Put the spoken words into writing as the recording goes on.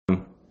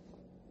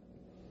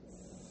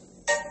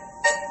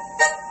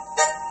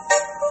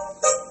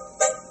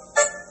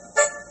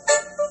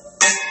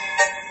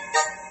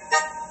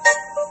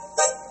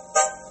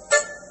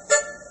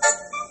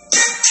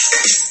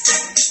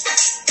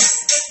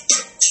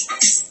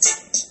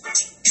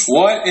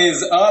What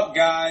is up,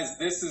 guys?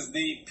 This is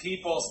the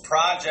People's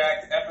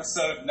Project,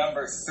 episode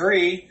number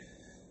 3.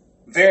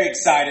 Very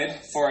excited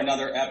for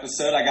another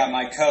episode. I got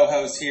my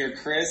co-host here,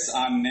 Chris.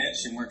 I'm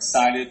Mitch, and we're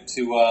excited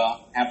to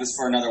have this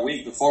for another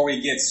week. Before we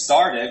get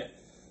started,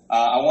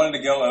 I wanted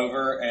to go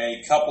over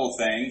a couple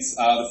things.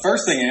 The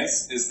first thing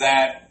is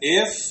that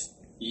if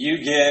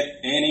you get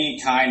any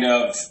kind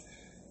of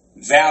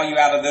value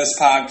out of this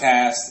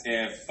podcast,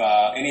 if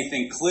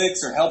anything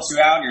clicks or helps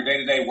you out in your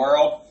day-to-day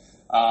world,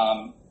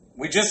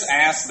 we just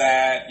ask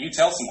that you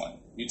tell someone.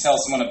 You tell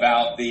someone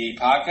about the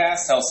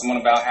podcast, tell someone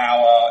about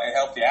how it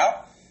helped you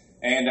out.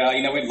 And,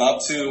 we'd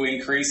love to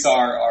increase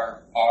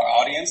our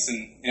audience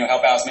and,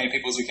 help out as many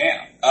people as we can.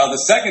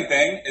 The second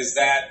thing is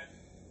that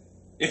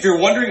if you're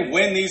wondering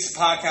when these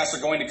podcasts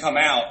are going to come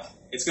out,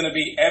 it's going to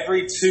be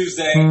every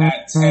Tuesday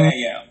at 10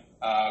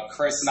 a.m.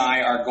 Chris and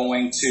I are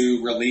going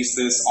to release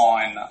this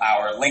on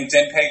our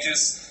LinkedIn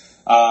pages.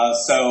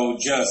 So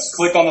just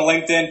click on the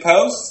LinkedIn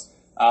post.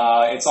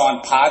 It's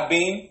on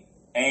Podbean.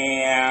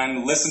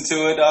 And listen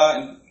to it,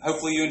 and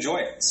hopefully you enjoy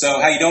it. So,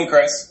 how you doing,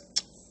 Chris?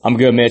 I'm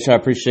good, Mitch. I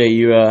appreciate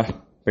you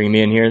bringing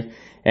me in here.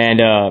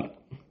 And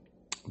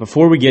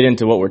before we get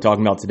into what we're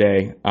talking about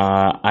today,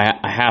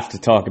 I have to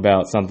talk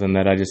about something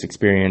that I just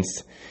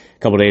experienced a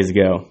couple days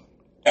ago.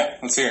 Yeah,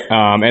 let's hear it.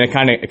 And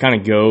it kind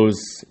of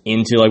goes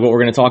into like what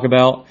we're going to talk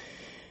about.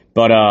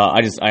 But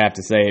I have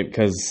to say it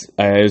because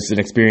it's an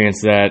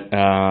experience that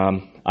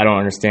I don't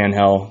understand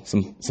how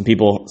some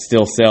people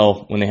still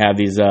sell when they have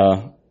these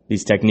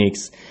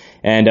techniques.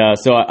 And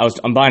so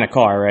I'm buying a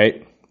car,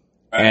 right?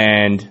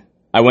 And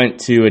I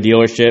went to a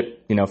dealership,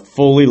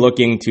 fully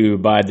looking to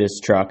buy this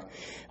truck.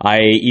 I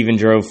even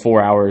drove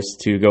 4 hours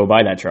to go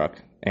buy that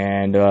truck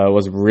and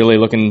was really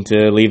looking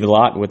to leave the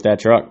lot with that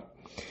truck.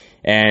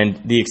 And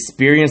the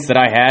experience that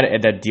I had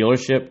at that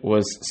dealership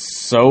was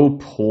so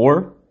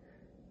poor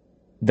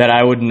that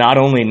I would not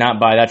only not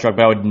buy that truck,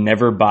 but I would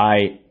never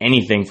buy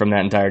anything from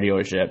that entire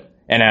dealership.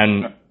 And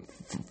then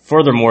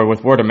furthermore,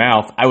 with word of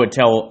mouth, I would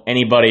tell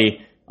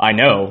anybody I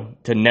know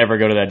to never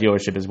go to that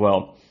dealership as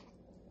well.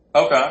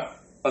 Okay.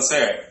 Let's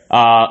hear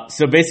it.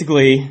 So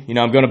basically,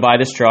 I'm going to buy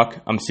this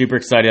truck. I'm super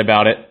excited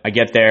about it. I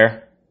get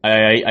there.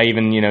 I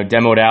even,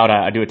 demo it out.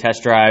 I do a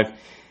test drive.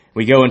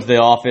 We go into the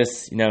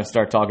office,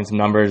 start talking some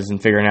numbers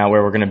and figuring out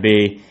where we're going to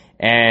be.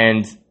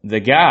 And the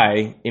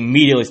guy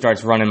immediately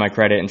starts running my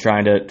credit and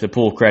trying to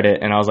pull credit.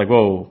 And I was like,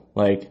 whoa,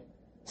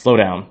 slow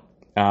down.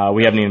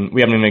 We haven't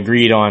even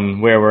agreed on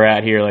where we're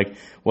at here, like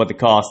what the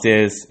cost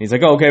is. He's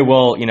like, oh, okay,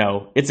 well,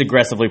 it's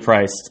aggressively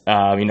priced.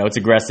 It's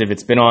aggressive.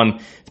 It's been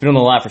on the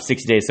lot for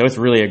 60 days, so it's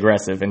really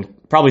aggressive, and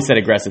probably said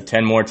aggressive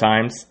 10 more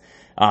times.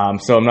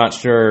 So I'm not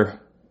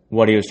sure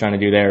what he was trying to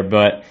do there,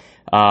 but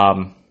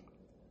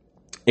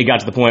it got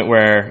to the point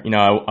where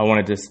I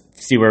wanted to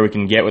see where we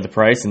can get with the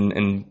price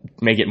and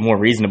make it more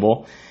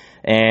reasonable.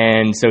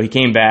 And so he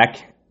came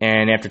back.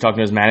 And after talking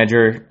to his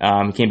manager,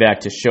 he came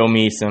back to show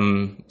me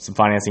some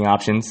financing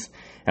options.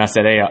 And I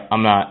said, "Hey,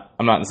 I'm not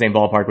in the same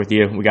ballpark with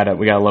you. We gotta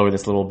lower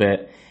this a little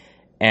bit."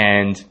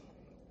 And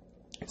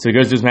so he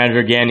goes to his manager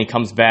again. He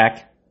comes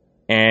back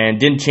and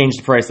didn't change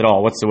the price at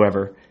all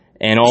whatsoever.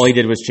 And all he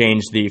did was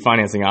change the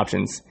financing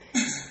options,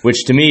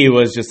 which to me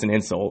was just an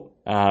insult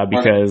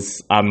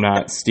because I'm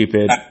not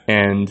stupid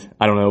and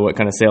I don't know what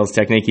kind of sales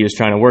technique he was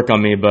trying to work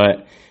on me,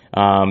 but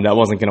that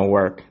wasn't going to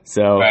work.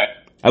 So. Right.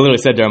 I literally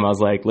said to him, I was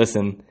like,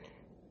 listen,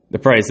 the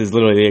price is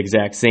literally the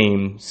exact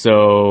same,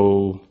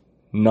 so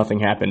nothing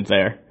happened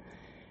there.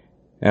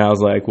 And I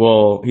was like,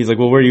 he's like,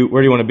 where do you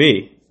want to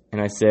be?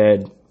 And I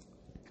said,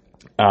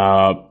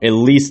 at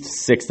least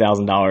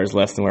 $6,000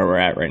 less than where we're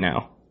at right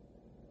now.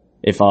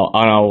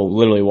 I'll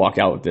literally walk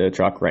out with the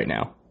truck right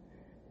now.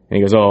 And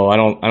he goes, I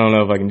don't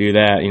know if I can do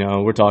that.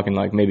 We're talking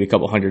like maybe a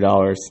couple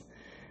 $100.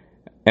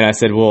 And I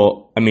said,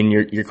 well, I mean,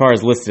 your car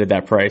is listed at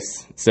that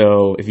price.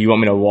 So if you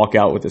want me to walk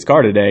out with this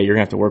car today, you're going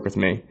to have to work with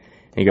me. And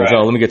he goes,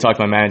 let me go talk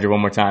to my manager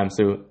one more time.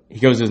 So he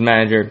goes to his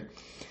manager,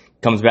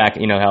 comes back,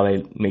 how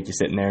they make you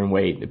sit in there and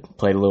wait, to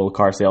play the little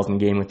car salesman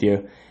game with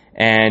you.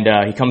 And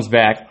he comes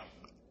back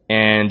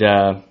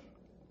and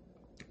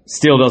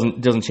still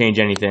doesn't change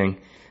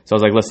anything. So I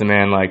was like, listen,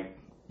 man,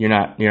 you're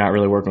not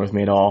really working with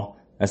me at all.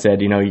 I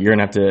said, you're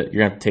gonna have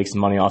to take some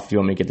money off if you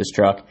want me to get this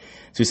truck.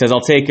 So he says,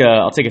 I'll take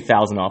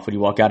 $1,000 off. Would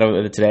you walk out of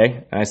it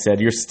today? And I said,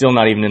 you're still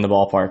not even in the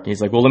ballpark. And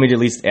he's like, well, let me at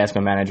least ask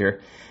my manager.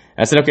 And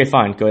I said, okay,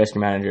 fine, go ask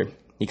your manager.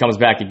 He comes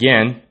back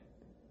again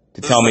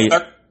to tell me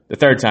the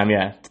third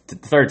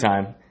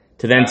time,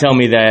 to then tell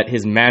me that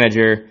his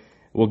manager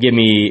will give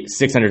me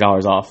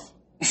 $600 off.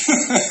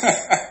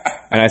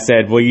 And I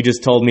said, well, you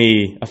just told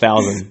me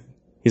 $1,000.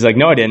 He's like,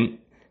 no, I didn't.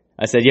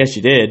 I said, yes,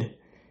 you did.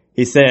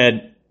 He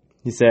said,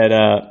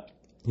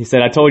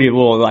 I told you,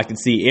 well, I can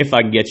see if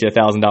I can get you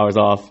 $1,000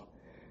 off.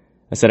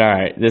 I said, all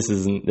right, this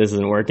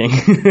isn't working.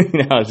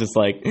 I was just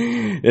like,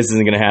 this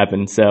isn't going to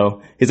happen.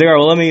 So he's like, all right,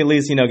 well, let me at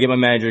least, get my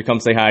manager to come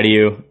say hi to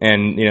you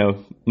and,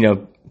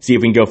 see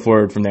if we can go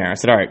forward from there. I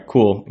said, all right,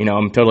 cool.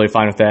 I'm totally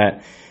fine with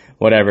that.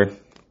 Whatever.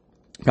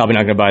 Probably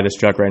not going to buy this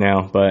truck right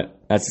now, but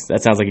that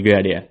sounds like a good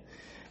idea.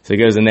 So he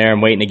goes in there.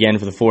 I'm waiting again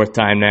for the fourth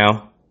time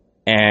now.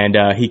 And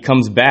he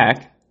comes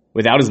back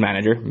without his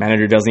manager.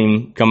 Manager doesn't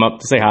even come up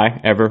to say hi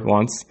ever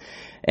once.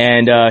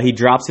 And he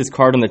drops his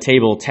card on the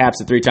table,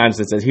 taps it 3 times,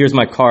 and says, "Here's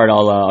my card.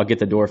 I'll get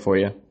the door for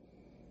you."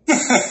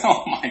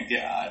 Oh my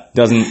God!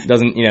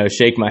 Doesn't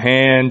shake my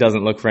hand.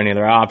 Doesn't look for any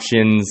other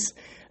options.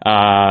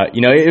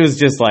 It was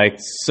just like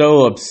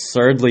so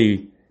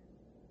absurdly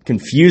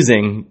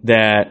confusing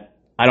that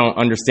I don't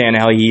understand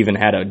how he even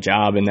had a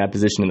job in that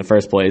position in the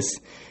first place.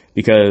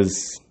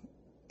 Because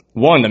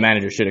one, the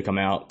manager should have come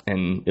out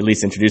and at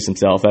least introduced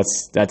himself.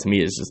 That to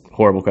me is just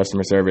horrible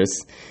customer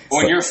service.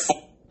 When you're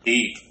full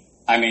deep,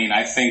 I mean,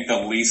 I think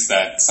the least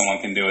that someone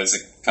can do is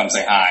come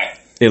say hi.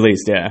 At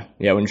least, yeah.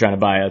 When you're trying to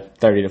buy a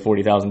 $30,000 to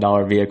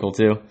 $40,000 vehicle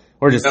too,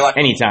 or just like,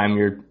 anytime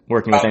you're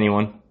working with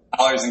anyone.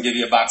 Dollars and give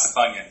you a box of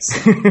Funyuns.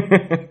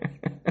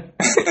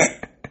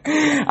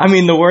 I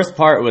mean, the worst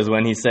part was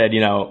when he said,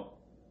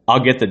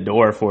 "I'll get the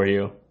door for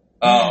you."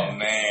 Oh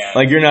man!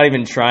 Like, you're not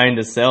even trying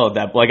to sell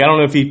that. Like, I don't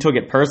know if he took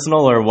it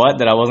personal or what,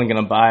 that I wasn't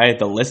going to buy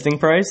the listing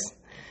price.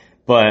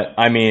 But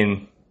I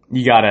mean,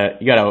 you gotta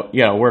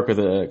work with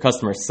a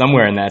customer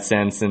somewhere in that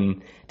sense,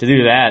 and to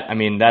do that, I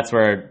mean, that's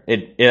where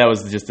that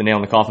was just the nail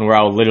in the coffin, where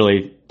I will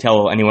literally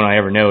tell anyone I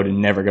ever know to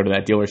never go to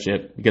that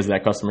dealership because of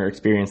that customer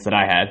experience that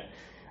I had.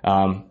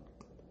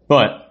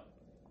 But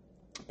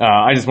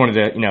I just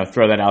wanted to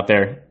throw that out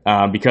there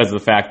because of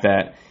the fact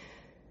that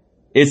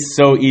it's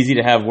so easy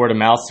to have word of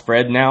mouth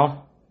spread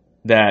now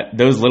that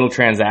those little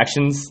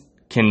transactions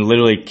can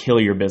literally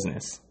kill your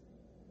business.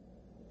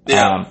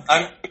 Yeah,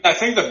 I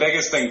think the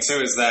biggest thing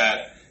too is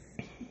that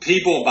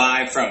people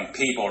buy from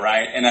people,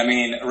 right? And I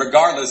mean,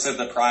 regardless if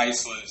the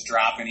price was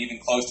dropping even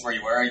close to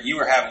where you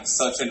were having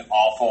such an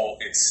awful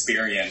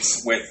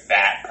experience with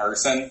that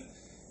person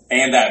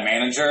and that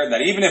manager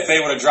that even if they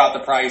would have dropped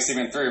the price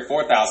even $3,000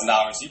 or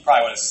 $4,000, you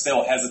probably would have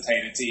still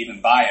hesitated to even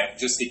buy it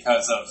just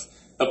because of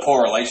the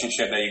poor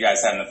relationship that you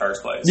guys had in the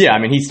first place. Yeah, I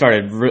mean, he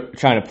started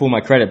trying to pull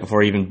my credit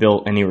before he even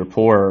built any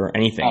rapport or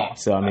anything. Oh,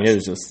 so, I mean, it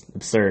was just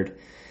absurd.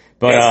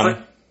 But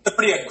it's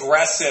pretty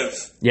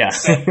aggressive. Yeah.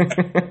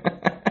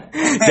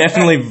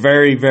 Definitely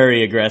very,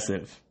 very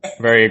aggressive.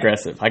 Very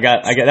aggressive. I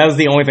got that was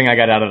the only thing I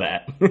got out of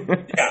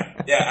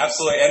that. Yeah,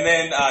 absolutely. And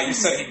then you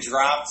said he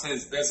dropped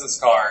his business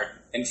card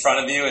in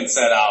front of you and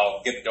said,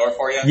 "I'll get the door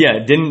for you." Yeah,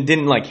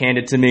 didn't like hand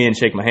it to me and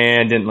shake my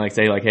hand, didn't like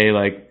say like, "Hey,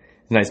 like,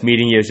 nice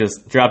meeting you." It was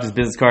just dropped his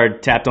business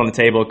card, tapped on the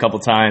table a couple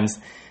times,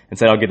 and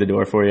said, "I'll get the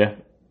door for you."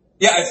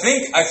 Yeah, I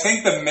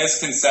think the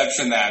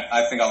misconception that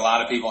I think a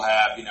lot of people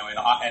have, in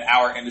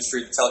our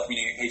industry, the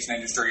telecommunication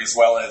industry, as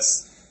well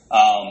as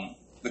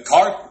the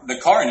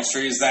car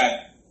industry, is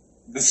that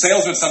the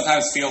salesmen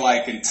sometimes feel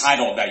like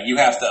entitled that you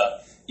have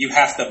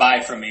to buy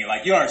from me.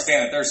 Like, you don't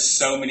understand that there's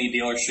so many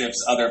dealerships,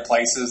 other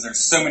places,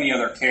 there's so many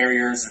other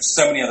carriers, there's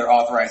so many other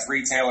authorized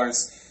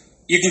retailers.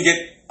 You can get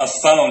a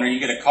phone or you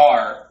get a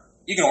car.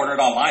 You can order it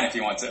online if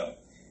you want to.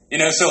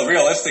 So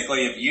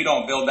realistically, if you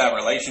don't build that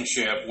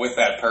relationship with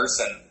that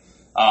person,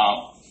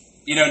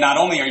 not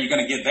only are you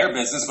going to get their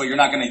business, but you're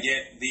not going to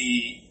get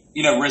the,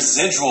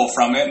 residual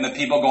from it and the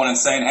people going and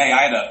saying, "Hey,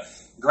 I had a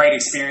great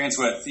experience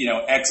with,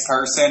 X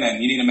person,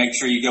 and you need to make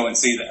sure you go and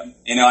see them."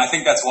 I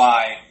think that's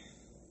why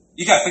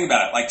you got to think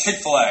about it. Like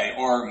Chick-fil-A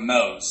or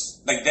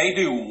Moe's, like they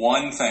do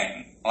one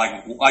thing.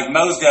 Like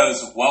Moe's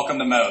goes, "Welcome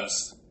to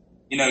Moe's."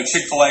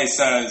 Chick-fil-A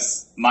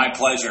says, "My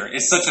pleasure."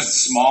 It's such a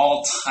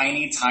small,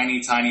 tiny,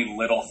 tiny, tiny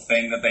little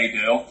thing that they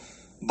do.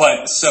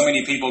 But so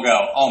many people go,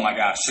 "Oh my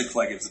gosh,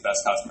 Chick-fil-A gives the best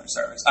customer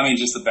service." I mean,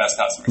 just the best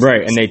customer service.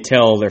 Right, and they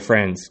tell their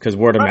friends because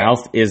word of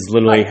mouth is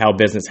literally how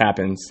business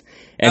happens.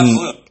 And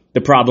Absolutely.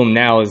 The problem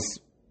now is,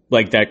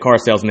 like that car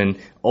salesman,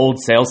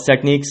 old sales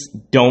techniques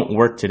don't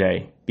work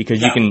today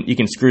because you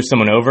can screw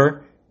someone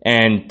over.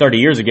 And 30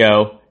 years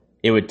ago,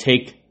 it would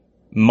take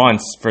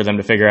months for them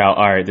to figure out,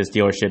 all right, this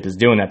dealership is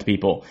doing that to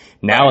people.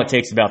 Now it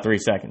takes about 3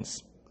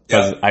 seconds.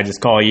 Because I just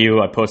call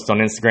you, I post on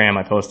Instagram,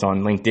 I post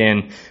on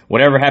LinkedIn,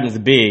 whatever it happens to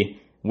be.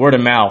 Word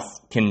of mouth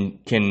can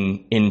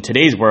in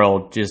today's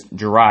world just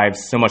drive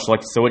so much.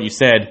 So what you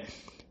said,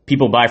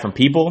 people buy from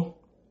people.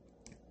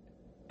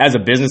 As a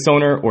business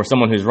owner or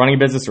someone who's running a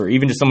business or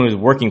even just someone who's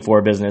working for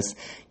a business,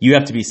 you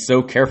have to be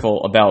so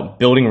careful about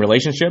building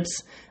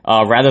relationships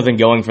rather than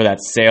going for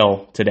that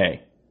sale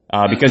today.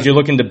 Because you're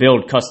looking to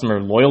build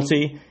customer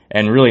loyalty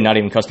and really not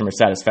even customer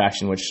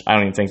satisfaction, which I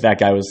don't even think that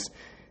guy was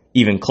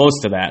even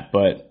close to that.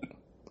 But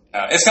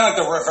it's kind of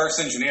like the reverse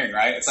engineering,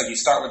 right? It's like you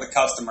start with the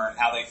customer and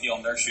how they feel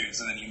in their shoes,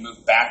 and then you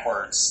move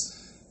backwards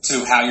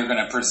to how you're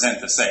going to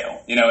present the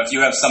sale. If you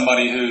have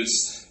somebody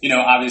who's,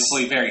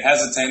 obviously very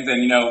hesitant,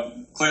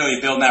 then, clearly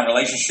building that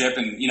relationship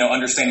and,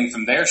 understanding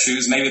from their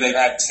shoes, maybe they've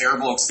had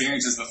terrible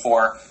experiences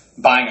before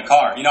buying a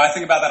car. I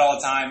think about that all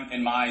the time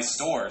in my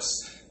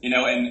stores,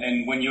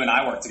 and when you and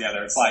I work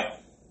together, it's like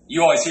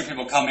you always hear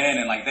people come in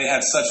and like they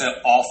have such an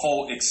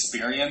awful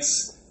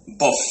experience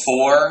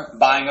before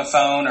buying a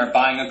phone or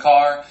buying a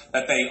car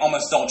that they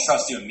almost don't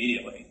trust you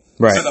immediately.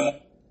 Right. So the more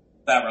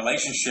that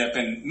relationship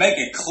and make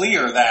it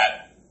clear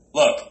that,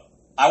 look,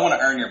 I want to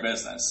earn your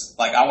business.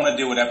 Like, I want to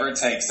do whatever it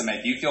takes to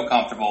make you feel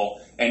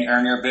comfortable and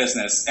earn your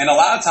business. And a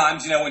lot of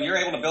times, when you're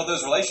able to build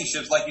those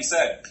relationships, like you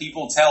said,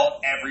 people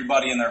tell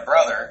everybody and their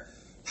brother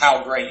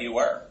how great you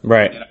were.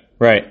 Right,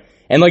 right.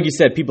 And like you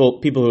said, people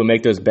who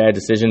make those bad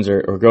decisions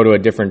or go to a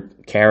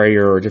different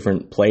carrier or a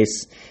different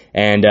place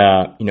and,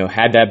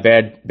 had that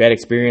bad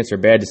experience or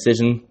bad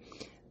decision,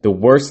 the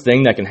worst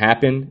thing that can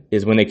happen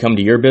is when they come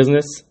to your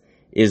business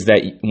is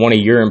that one of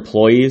your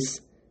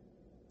employees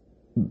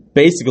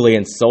basically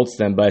insults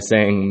them by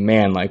saying,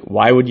 man, like,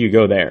 why would you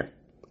go there?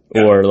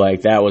 Yeah. Or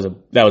like, that was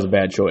a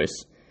bad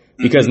choice.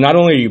 Because not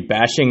only are you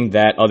bashing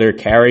that other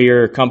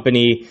carrier,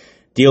 company,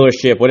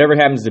 dealership, whatever it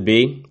happens to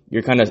be,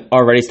 you're kind of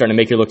already starting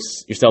to make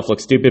yourself look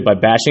stupid by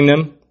bashing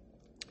them.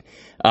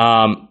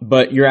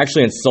 But you're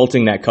actually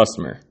insulting that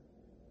customer.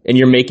 And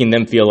you're making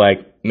them feel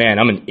like, man,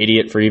 I'm an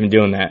idiot for even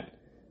doing that.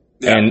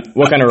 Yeah. And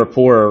what kind of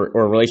rapport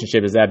or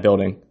relationship is that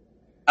building?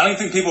 I don't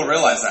think people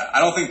realize that. I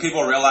don't think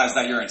people realize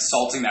that you're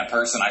insulting that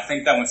person. I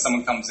think that when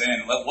someone comes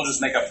in, we'll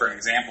just make up for an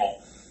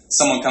example.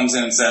 Someone comes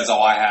in and says,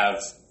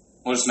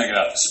 we'll just make it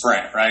up,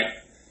 Sprint, right?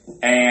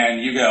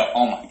 And you go,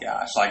 oh my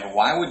gosh, like,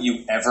 why would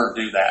you ever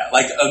do that?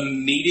 Like,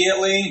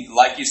 immediately,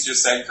 like you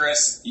just said,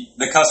 Chris,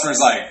 the customer's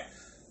like,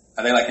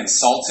 are they like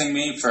insulting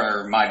me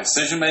for my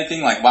decision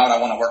making? Like, why would I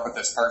want to work with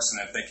this person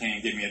if they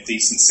can't give me a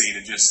decency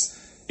to just,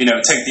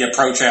 take the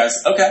approach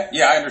as, okay,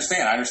 yeah, I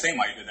understand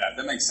why you did that.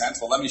 That makes sense.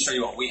 Well, let me show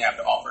you what we have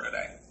to offer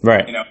today.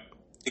 Right.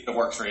 If it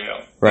works for you.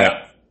 Right.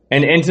 Yeah.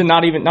 And to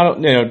not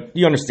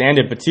you understand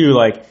it, but too,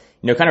 like,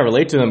 kind of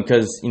relate to them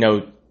because,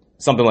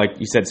 something like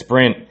you said,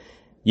 Sprint,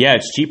 yeah,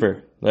 it's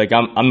cheaper. Like,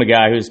 I'm the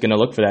guy who's going to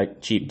look for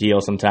that cheap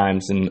deal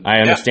sometimes, and I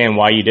understand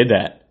why you did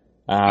that.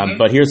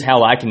 But here's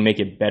how I can make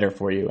it better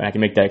for you, and I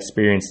can make that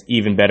experience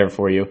even better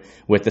for you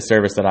with the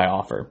service that I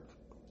offer.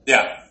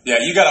 Yeah,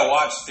 you got to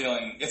watch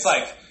feeling. It's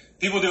like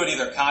people do it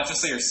either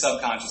consciously or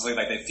subconsciously,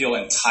 like they feel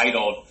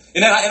entitled.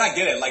 And I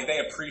get it. Like, they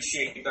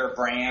appreciate their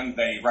brand,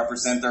 they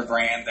represent their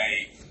brand,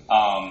 they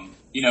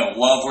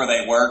love where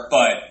they work,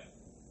 but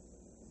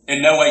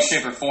in no way,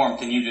 shape, or form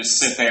can you just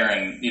sit there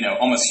and,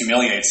 almost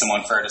humiliate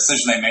someone for a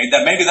decision they made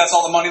that maybe that's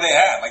all the money they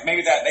had. Like,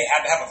 maybe that they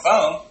had to have a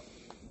phone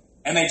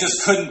and they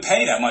just couldn't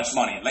pay that much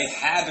money. They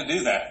had to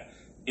do that.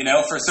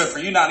 So for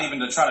you not even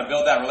to try to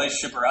build that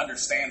relationship or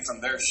understand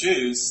from their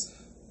shoes,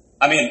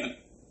 I mean,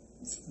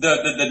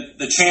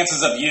 the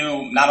chances of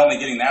you not only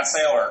getting that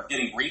sale or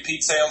getting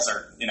repeat sales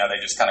are, they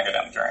just kind of go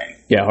down the drain.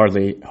 Yeah,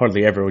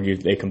 hardly ever would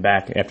they come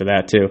back after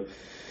that too.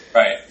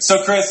 Right.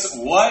 So, Chris,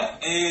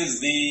 what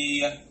is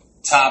the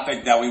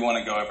topic that we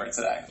want to go over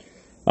today?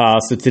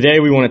 So today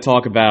we want to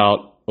talk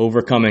about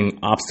overcoming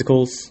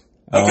obstacles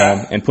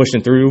and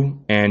pushing through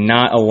and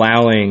not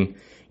allowing,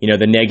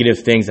 the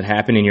negative things that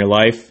happen in your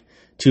life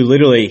to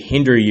literally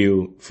hinder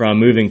you from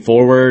moving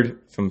forward,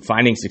 from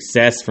finding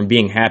success, from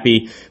being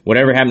happy,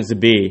 whatever it happens to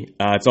be.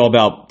 It's all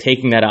about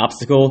taking that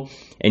obstacle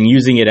and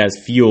using it as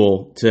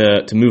fuel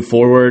to move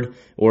forward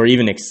or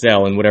even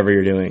excel in whatever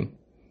you're doing.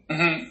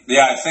 Mm-hmm.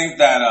 Yeah, I think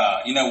that,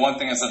 one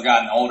thing as I've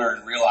gotten older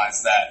and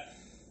realized that,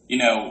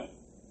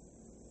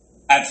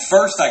 at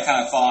first I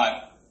kind of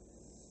thought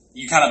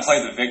you kind of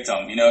play the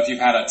victim. If you've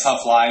had a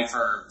tough life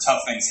or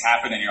tough things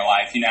happen in your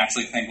life, you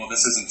naturally think, well,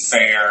 this isn't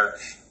fair.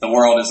 The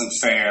world isn't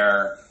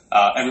fair.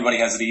 Everybody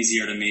has it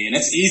easier than me. And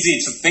it's easy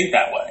to think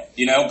that way,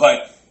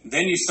 but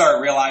then you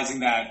start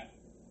realizing that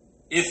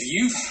if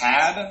you've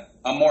had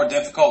a more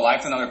difficult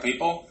life than other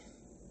people,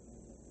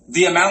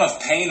 the amount of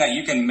pain that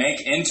you can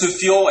make into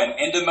fuel and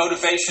into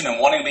motivation and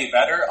wanting to be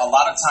better a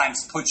lot of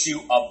times puts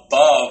you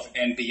above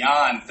and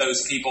beyond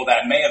those people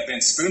that may have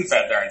been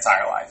spoon-fed their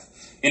entire life.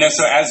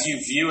 So as you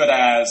view it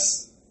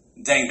as,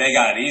 dang, they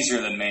got it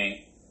easier than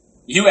me,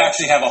 you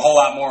actually have a whole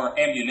lot more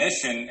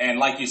ammunition and,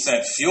 like you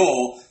said,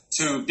 fuel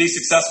to be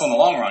successful in the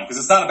long run. Because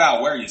it's not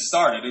about where you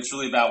started. It's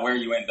really about where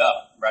you end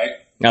up, right?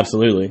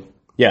 Absolutely.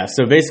 Yeah.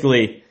 So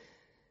basically,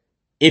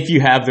 if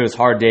you have those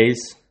hard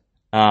days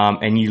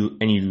and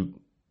you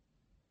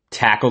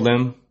tackle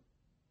them,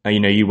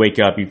 you wake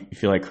up, you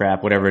feel like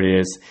crap, whatever it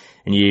is,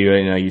 and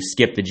you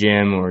skip the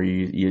gym or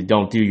you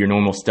don't do your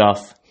normal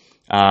stuff,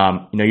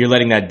 you're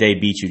letting that day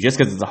beat you. Just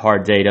because it's a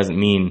hard day doesn't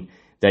mean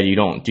that you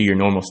don't do your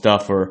normal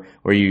stuff or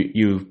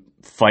you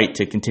fight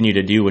to continue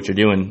to do what you're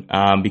doing.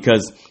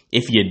 Because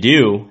if you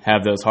do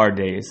have those hard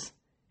days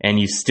and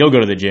you still go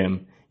to the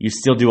gym, you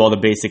still do all the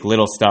basic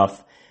little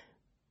stuff,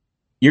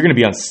 you're going to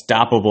be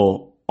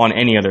unstoppable on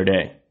any other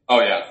day.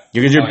 Oh, yeah.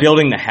 Because you're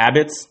building the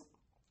habits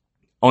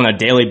on a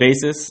daily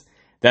basis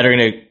that are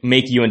going to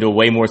make you into a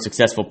way more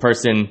successful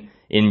person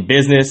in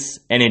business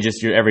and in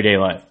just your everyday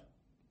life.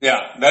 Yeah,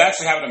 that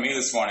actually happened to me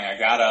this morning. I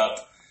got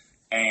up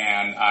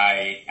and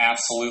I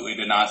absolutely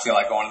did not feel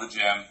like going to the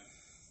gym.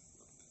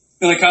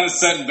 And I kind of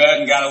sat in bed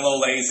and got a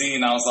little lazy,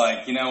 and I was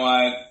like, you know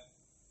what?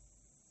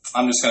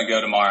 I'm just going to go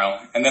tomorrow.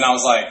 And then I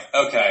was like,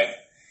 okay,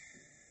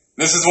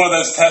 this is one of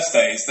those test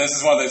days. This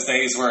is one of those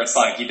days where it's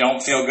like you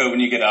don't feel good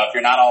when you get up.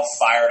 You're not all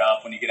fired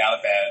up when you get out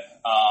of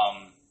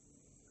bed.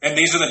 And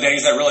these are the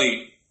days that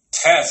really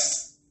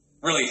test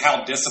really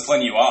how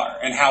disciplined you are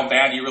and how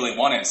bad you really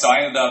want it. So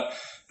I ended up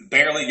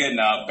barely getting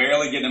up,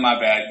 barely getting in my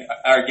bed,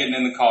 or getting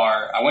in the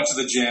car. I went to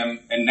the gym,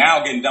 and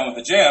now getting done with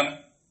the gym,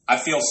 I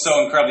feel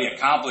so incredibly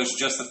accomplished,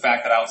 just the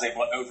fact that I was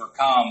able to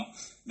overcome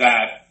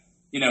that,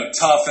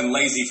 tough and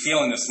lazy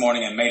feeling this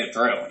morning and made it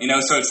through.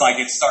 So it's like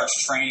it starts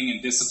training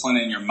and discipline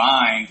in your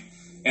mind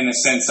in the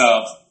sense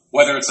of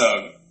whether it's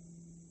a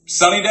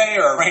sunny day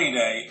or a rainy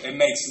day, it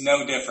makes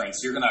no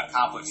difference. You're going to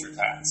accomplish your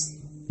task.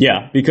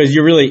 Yeah, because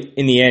you really,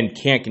 in the end,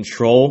 can't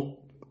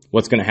control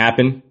what's going to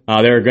happen.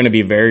 There are going to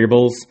be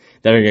variables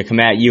that are going to come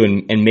at you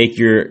and make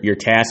your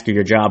task or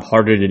your job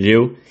harder to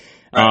do.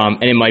 Right.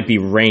 And it might be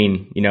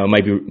rain,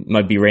 it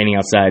might be raining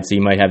outside. So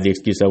you might have the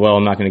excuse that, well,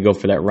 I'm not going to go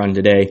for that run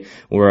today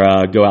or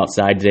go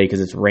outside today because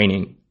it's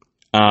raining.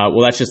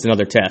 Well, that's just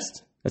another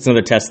test. That's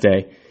another test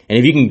day. And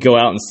if you can go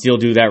out and still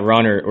do that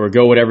run or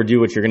go do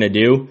what you're going to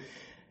do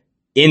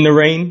in the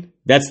rain,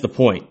 that's the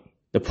point.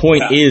 The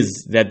point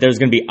is that there's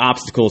going to be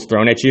obstacles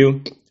thrown at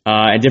you,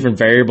 and different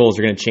variables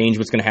are going to change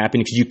what's going to happen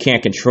because you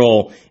can't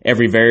control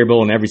every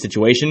variable in every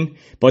situation,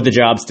 but the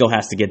job still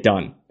has to get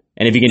done.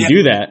 And if you can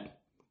do that,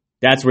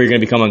 that's where you're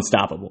going to become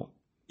unstoppable.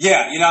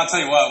 Yeah, I'll tell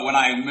you what, when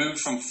I moved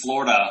from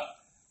Florida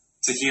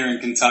to here in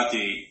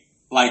Kentucky,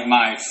 maybe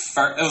my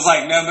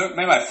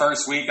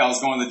first week I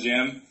was going to the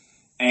gym,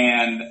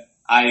 and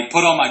I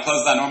put on my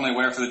clothes that I normally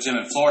wear for the gym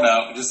in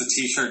Florida, just a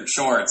t-shirt and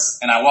shorts,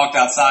 and I walked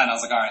outside and I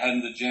was like, all right,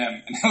 heading to the gym,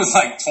 and it was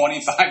like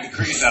 25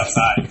 degrees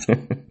outside.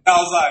 I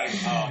was like,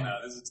 oh no,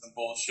 this is some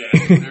bullshit.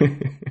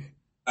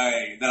 That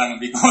I'm going to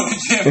be going to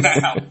the gym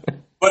now.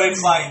 But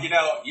it's like, you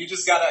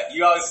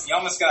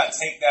almost gotta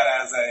take that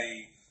as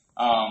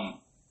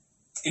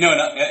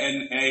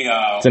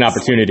it's an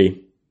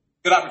opportunity.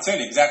 Good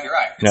opportunity, exactly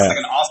right. It's like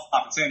an awesome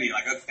opportunity.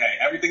 Like, okay,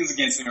 everything's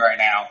against me right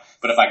now,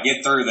 but if I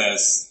get through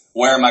this,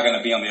 where am I going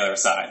to be on the other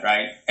side,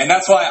 right? And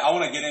that's why I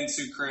want to get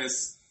into,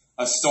 Chris,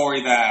 a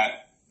story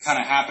that kind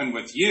of happened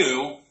with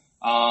you,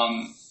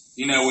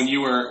 when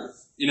you were,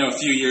 a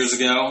few years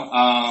ago.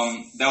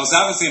 That was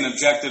obviously an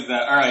objective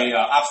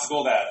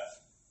obstacle that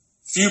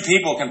few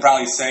people can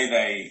probably say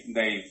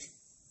they've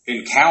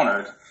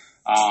encountered,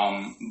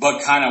 but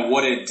kind of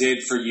what it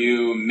did for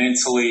you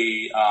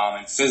mentally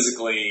and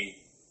physically,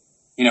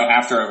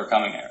 after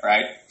overcoming it,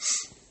 right?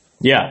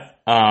 Yeah.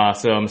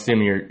 So I'm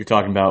assuming you're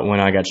talking about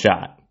when I got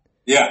shot.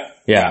 Yeah.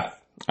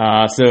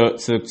 So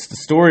the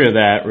story of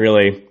that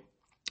really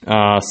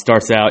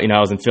starts out, I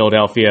was in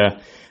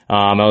Philadelphia.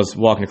 I was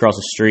walking across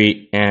the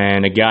street,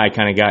 and a guy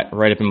kind of got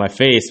right up in my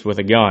face with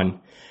a gun.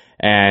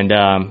 And,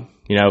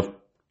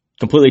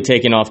 completely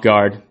taken off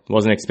guard,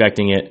 wasn't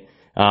expecting it.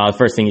 The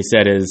first thing he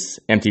said is,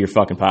 empty your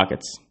fucking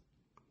pockets.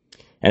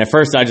 And at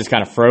first I just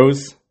kind of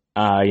froze.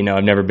 I've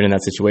never been in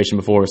that situation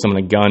before with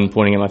someone with a gun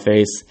pointing at my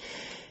face.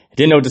 I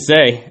didn't know what to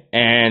say.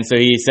 And so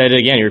he said it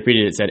again. He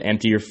repeated it, said,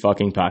 empty your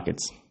fucking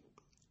pockets.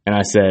 And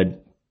I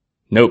said,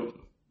 nope,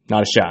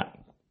 not a shot.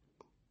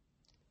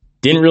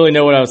 Didn't really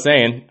know what I was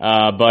saying.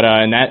 But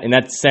in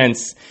that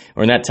sense,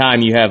 or in that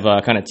time, you have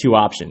kind of two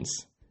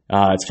options.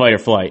 It's fight or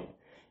flight.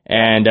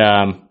 And,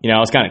 I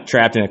was kind of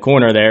trapped in a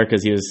corner there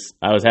because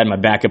I had my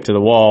back up to the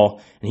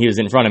wall and he was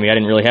in front of me. I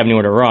didn't really have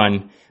anywhere to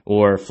run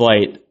or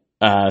flight.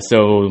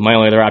 So my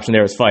only other option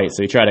there was fight.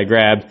 So he tried to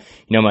grab,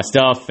 my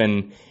stuff,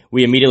 and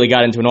we immediately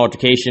got into an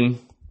altercation.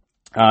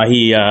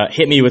 He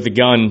hit me with the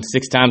gun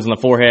 6 times on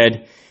the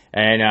forehead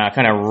and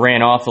kind of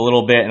ran off a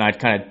little bit, and I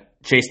kind of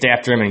chased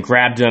after him and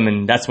grabbed him,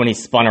 and that's when he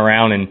spun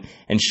around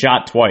and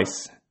shot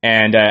twice.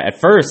 And at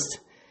first,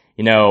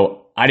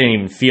 I didn't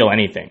even feel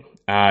anything.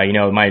 My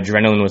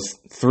adrenaline was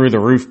through the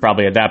roof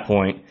probably at that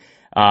point.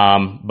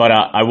 But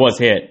I was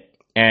hit,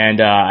 and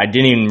I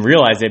didn't even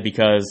realize it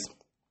because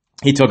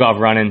he took off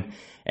running,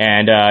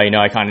 and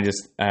I kind of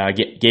just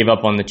gave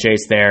up on the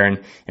chase there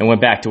and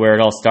went back to where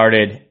it all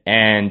started.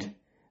 And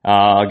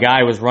a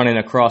guy was running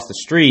across the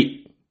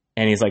street,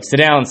 and he's like, sit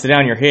down,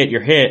 you're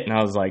hit. And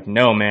I was like,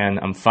 no, man,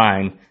 I'm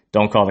fine.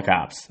 Don't call the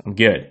cops. I'm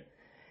good.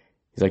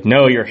 He's like,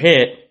 no, you're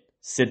hit.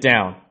 Sit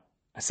down.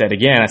 I said,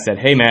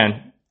 hey,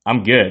 man,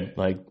 I'm good.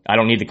 Like, I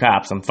don't need the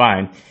cops. I'm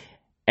fine.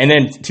 And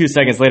then 2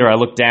 seconds later, I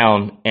looked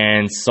down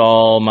and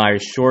saw my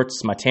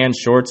tan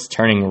shorts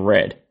turning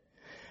red.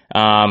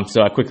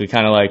 So I quickly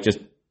kind of just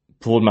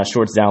pulled my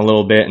shorts down a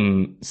little bit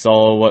and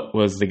saw what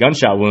was the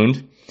gunshot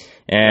wound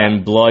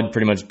and blood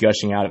pretty much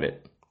gushing out of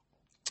it.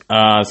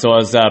 So I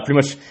was pretty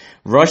much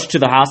rushed to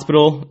the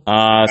hospital.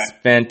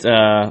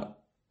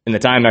 In the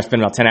time I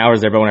spent about 10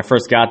 hours there, but when I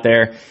first got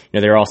there,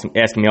 they were also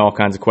asking me all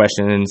kinds of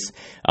questions.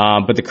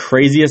 But the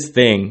craziest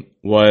thing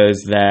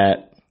was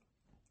that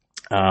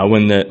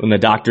when the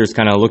doctors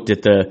kind of looked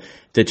at the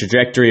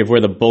trajectory of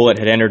where the bullet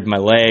had entered my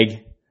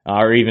leg,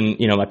 or even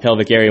my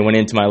pelvic area went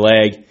into my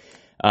leg,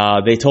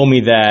 they told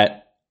me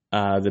that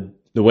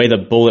the way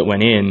the bullet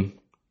went in,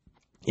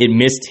 it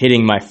missed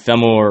hitting my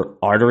femoral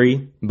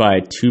artery by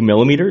 2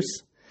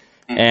 millimeters.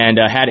 And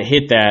had it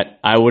hit that,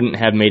 I wouldn't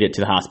have made it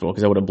to the hospital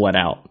because I would have bled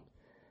out.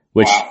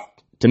 Which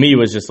to me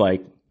was just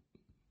like,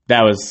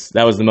 that was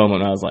the moment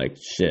when I was like,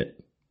 shit,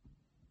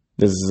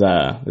 this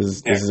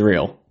is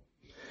real.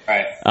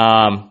 Right.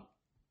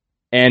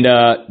 And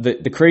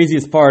the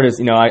craziest part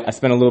is, I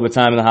spent a little bit of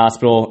time in the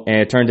hospital, and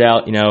it turned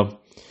out,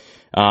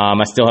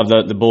 I still have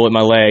the bullet in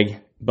my leg,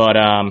 but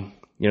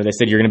they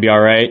said you're going to be all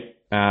right.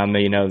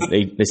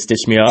 They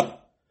stitched me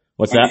up.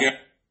 What's that?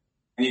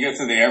 When you go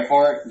to the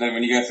airport, then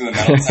when you go to the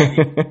metal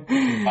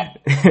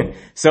detector.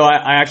 So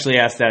I actually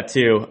asked that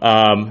too.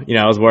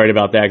 I was worried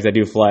about that because I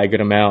do fly a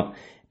good amount,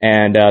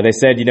 and they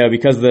said,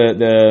 because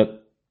the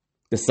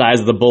size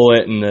of the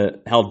bullet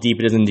and how deep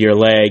it is into your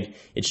leg,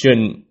 it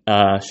shouldn't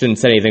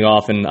set anything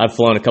off. And I've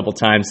flown a couple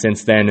times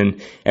since then,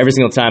 and every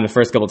single time, the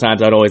first couple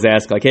times, I'd always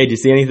ask like, "Hey, did you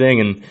see anything?"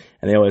 And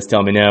they always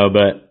tell me no.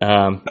 But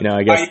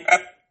I guess.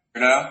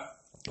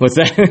 What's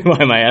that? Why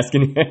am I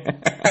asking you?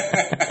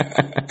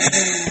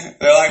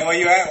 They're like, "Well,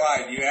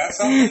 why? Do you have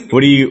something?"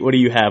 What do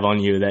you have on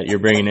you that you're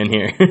bringing in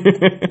here?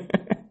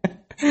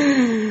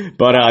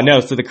 But no.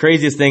 So the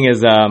craziest thing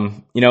is,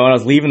 when I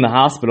was leaving the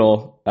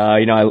hospital,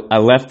 I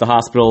left the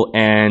hospital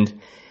and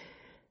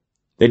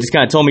they just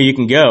kind of told me you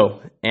can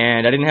go,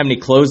 and I didn't have any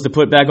clothes to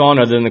put back on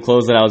other than the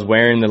clothes that I was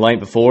wearing the night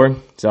before.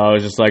 So I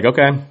was just like,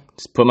 okay,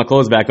 just put my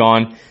clothes back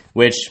on.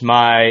 Which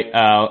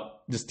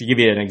just to give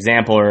you an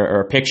example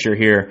or a picture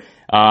here.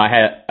 I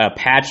had a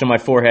patch on my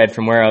forehead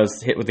from where I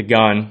was hit with the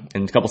gun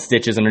and a couple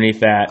stitches underneath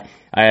that.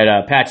 I had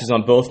patches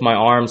on both my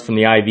arms from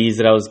the IVs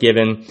that I was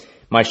given.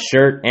 My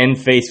shirt and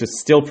face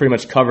was still pretty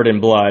much covered in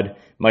blood.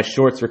 My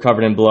shorts were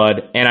covered in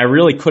blood, and I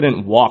really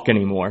couldn't walk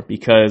anymore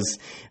because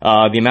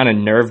the amount of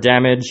nerve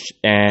damage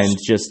and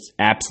just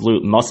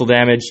absolute muscle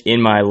damage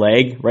in my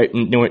leg, right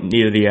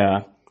near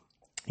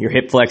your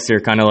hip flexor,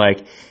 kind of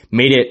like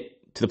made it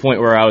to the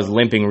point where I was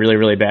limping really,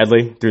 really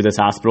badly through this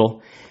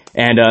hospital.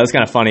 And it's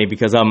kind of funny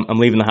because I'm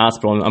leaving the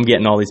hospital and I'm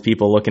getting all these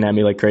people looking at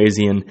me like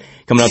crazy and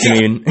coming up to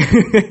me and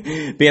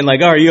being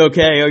like, "Oh, are you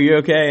okay? Are you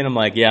okay?" And I'm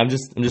like, "Yeah, I'm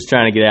just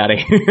trying to get out of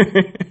here."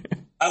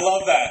 I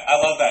love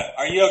that.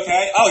 Are you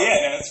okay? Oh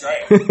yeah, that's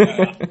great.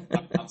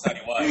 I'll tell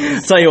you what.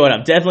 I'll tell you what,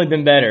 I've definitely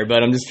been better,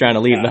 but I'm just trying to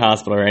leave the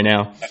hospital right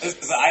now.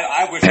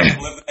 I wish I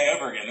could live the day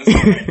over again. This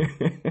is great.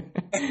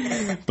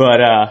 But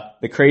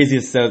the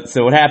craziest,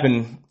 so what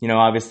happened,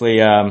 obviously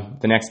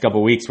the next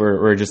couple of weeks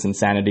were just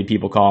insanity.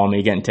 People calling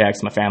me, getting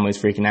texts, my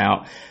family's freaking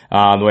out.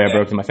 The way I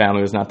broke to my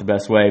family was not the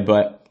best way,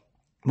 but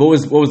what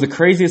was the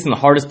craziest and the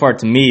hardest part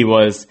to me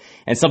was,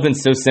 and something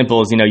so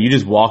simple as, you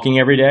just walking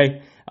every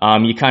day.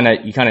 You kind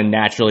of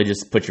naturally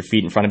just put your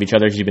feet in front of each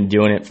other because you've been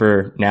doing it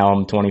for, now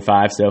I'm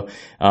 25, so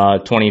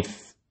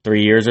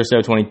 23 years or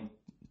so,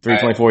 23,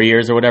 24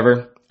 years or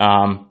whatever.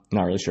 Not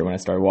really sure when I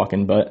started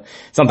walking, but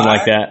something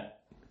like that.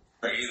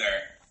 Either.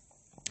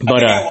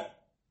 But I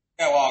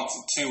walked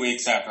 2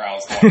 weeks after I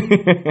was born.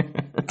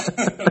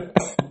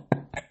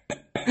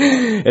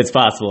 It's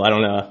possible. I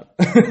don't know.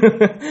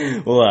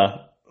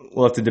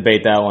 We'll have to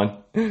debate that one.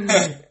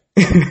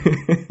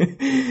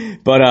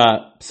 But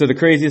so the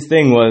craziest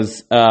thing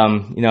was,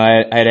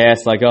 I had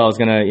asked like, was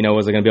I gonna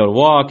be able to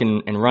walk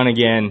and run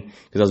again?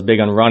 Because I was big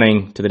on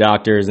running to the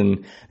doctors,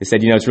 and they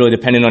said, it's really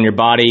dependent on your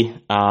body.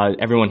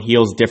 Everyone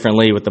heals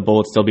differently with the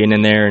bullet still being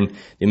in there and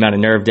the amount of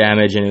nerve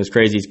damage. And it was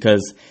crazy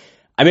because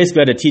I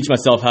basically had to teach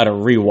myself how to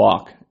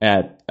re-walk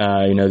at,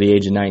 the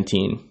age of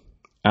 19.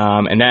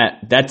 And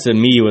that to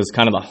me was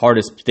kind of the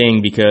hardest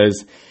thing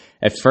because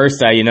at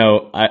first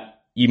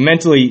you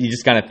mentally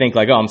just kind of think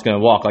like, I'm just going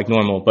to walk like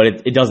normal, but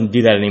it doesn't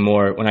do that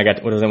anymore when I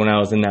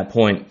was in that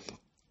point.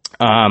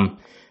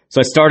 So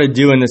I started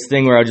doing this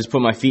thing where I would just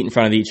put my feet in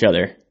front of each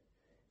other.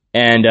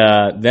 And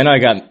then I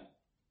got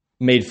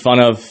made fun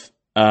of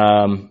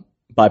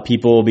by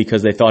people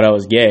because they thought I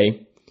was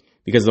gay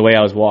because of the way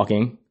I was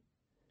walking,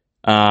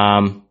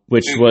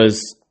 which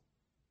was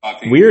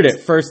weird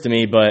at first to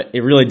me, but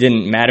it really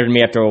didn't matter to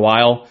me after a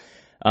while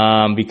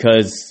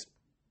because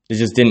it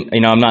just didn't,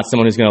 I'm not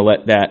someone who's going to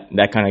let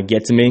that kind of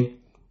get to me.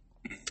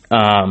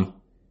 Not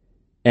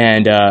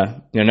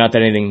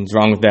that anything's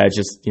wrong with that. It's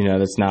just,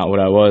 that's not what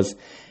I was.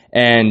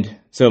 And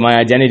so my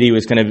identity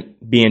was kind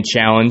of being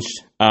challenged.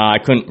 I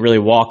couldn't really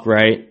walk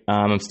right.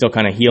 I'm still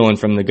kind of healing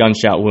from the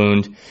gunshot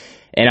wound.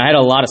 And I had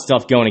a lot of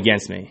stuff going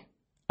against me.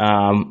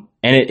 And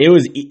it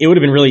would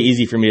have been really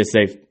easy for me to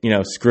say,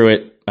 screw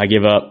it. I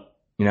give up.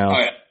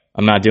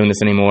 I'm not doing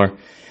this anymore.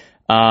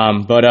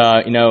 But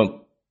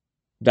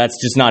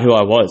that's just not who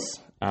I was.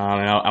 And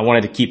I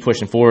wanted to keep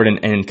pushing forward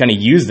and kind of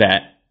use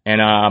that.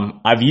 And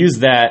I've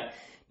used that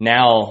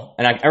now.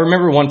 And I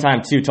remember one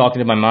time, too, talking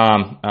to my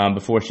mom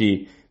before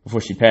she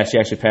passed. She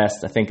actually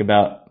passed, I think,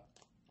 about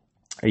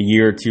a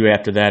year or two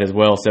after that as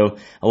well. So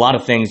a lot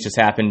of things just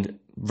happened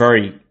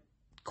very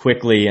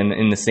quickly and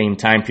in the same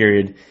time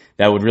period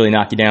that would really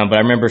knock you down. But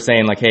I remember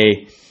saying, like,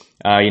 hey,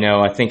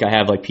 I think I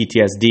have like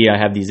PTSD. I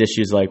have these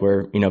issues like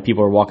where,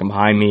 people are walking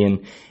behind me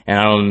and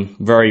I'm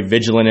very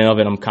vigilant of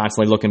it. I'm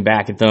constantly looking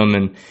back at them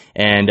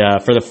and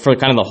for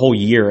kind of the whole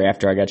year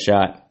after I got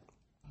shot.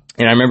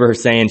 And I remember her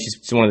saying,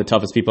 she's one of the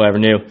toughest people I ever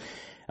knew.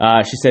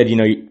 She said,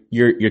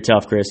 you're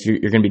tough, Chris. You're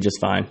going to be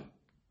just fine.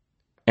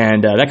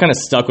 And that kind of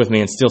stuck with me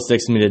and still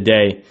sticks with me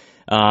today.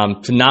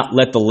 To not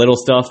let the little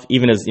stuff,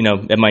 even as,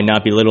 it might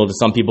not be little to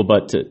some people,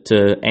 but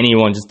to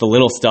anyone, just the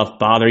little stuff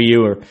bother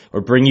you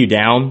or bring you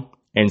down.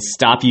 and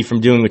stop you from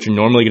doing what you're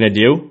normally going to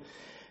do,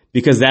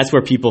 because that's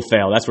where people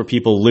fail. That's where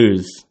people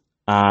lose.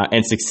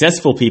 And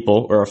successful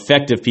people or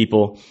effective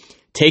people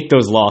take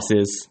those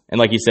losses, and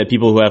like you said,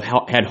 people who have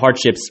had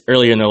hardships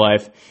earlier in their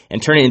life,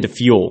 and turn it into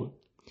fuel.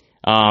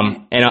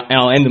 And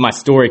I'll end my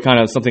story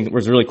kind of something that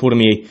was really cool to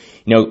me.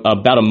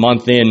 About a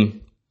month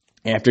in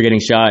after getting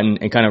shot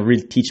and kind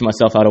of teaching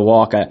myself how to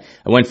walk, I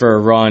went for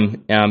a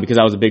run because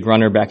I was a big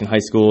runner back in high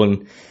school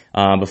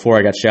and before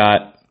I got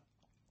shot.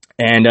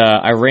 And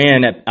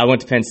I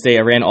went to Penn State.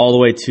 I ran all the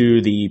way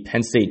to the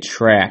Penn State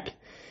track,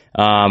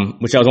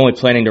 which I was only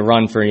planning to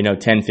run for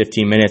 10,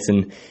 15 minutes.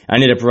 And I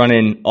ended up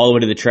running all the way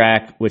to the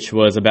track, which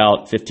was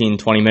about 15,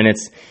 20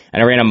 minutes.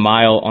 And I ran a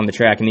mile on the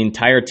track. And the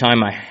entire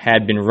time I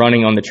had been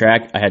running on the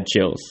track, I had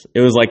chills.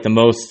 It was like the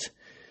most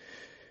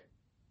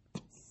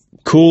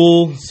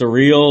cool,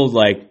 surreal,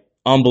 like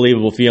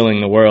unbelievable feeling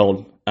in the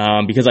world,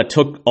 because I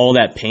took all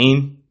that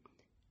pain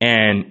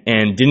and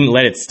didn't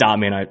let it stop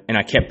me, and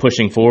I kept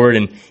pushing forward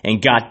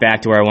and got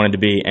back to where I wanted to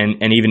be,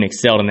 and even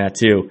excelled in that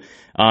too.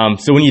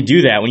 So when you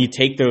do that, when you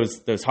take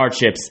those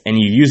hardships and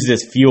you use it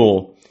as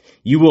fuel,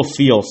 you will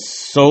feel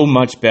so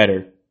much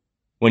better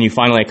when you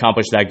finally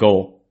accomplish that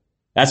goal.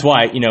 That's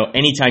why,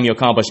 anytime you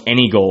accomplish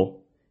any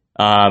goal,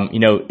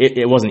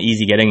 it wasn't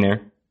easy getting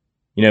there.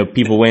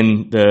 People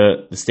win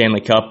the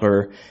Stanley Cup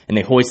and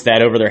they hoist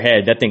that over their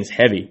head. That thing's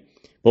heavy.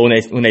 But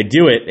when they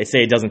do it, they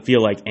say it doesn't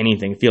feel like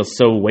anything. It feels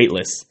so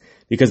weightless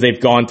because they've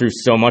gone through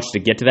so much to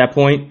get to that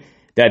point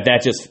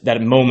that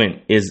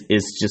moment is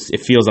just,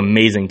 it feels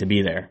amazing to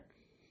be there.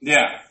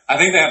 Yeah. I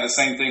think they have the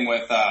same thing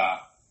with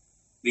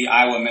the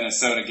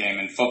Iowa-Minnesota game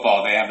in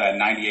football. They have that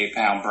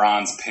 98-pound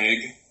bronze pig.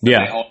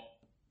 Yeah.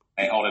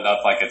 They hold it up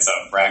like it's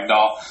a rag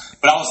doll.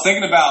 But I was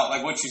thinking about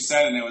like what you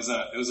said, and it was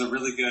a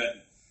really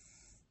good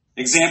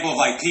example of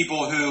like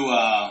people who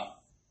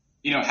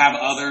have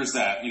others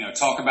that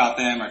talk about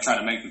them or try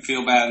to make them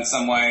feel bad in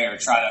some way or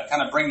try to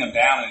kind of bring them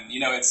down. And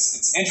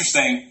it's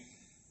interesting.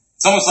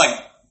 It's almost like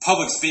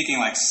public speaking.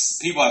 Like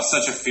people have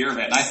such a fear of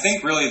it, and I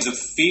think really the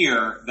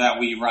fear that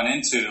we run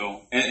into,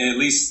 at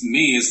least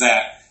me, is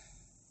that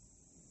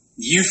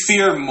you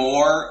fear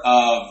more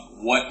of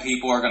what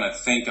people are going to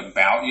think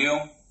about you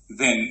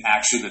than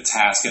actually the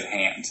task at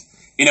hand.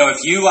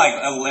 If you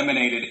like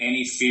eliminated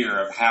any fear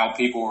of how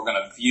people were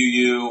going to view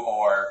you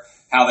or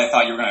how they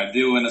thought you were going to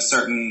do in a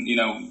certain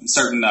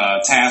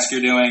task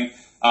you're doing,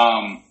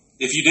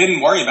 if you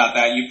didn't worry about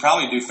that, you'd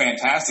probably do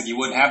fantastic. You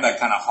wouldn't have that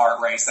kind of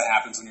heart race that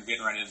happens when you're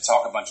getting ready to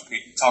talk to a bunch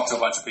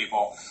of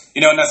people.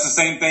 And that's the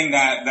same thing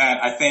that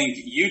I think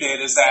you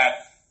did, is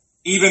that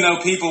even though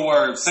people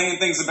were saying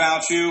things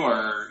about you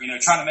or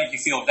trying to make you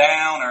feel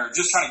down or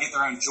just trying to get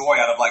their own joy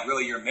out of like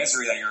really your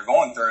misery that you're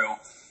going through,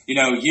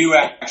 you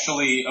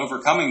actually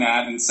overcoming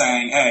that and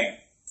saying, hey,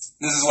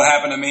 this is what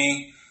happened to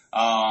me.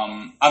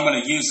 I'm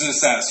going to use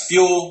this as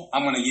fuel.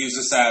 I'm going to use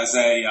this as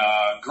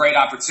a great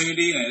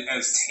opportunity. And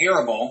as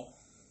terrible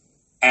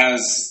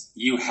as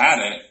you had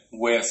it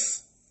with,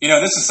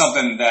 this is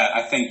something that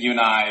I think you and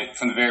I,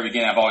 from the very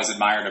beginning, I've always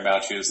admired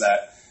about you, is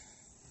that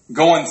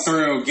going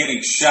through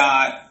getting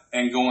shot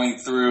and going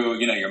through,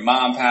 your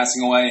mom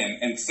passing away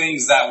and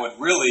things that would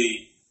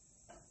really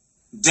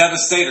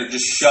devastate or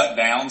just shut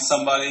down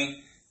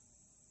somebody,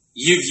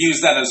 you've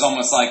used that as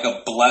almost like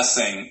a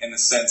blessing in the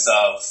sense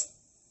of,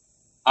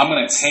 I'm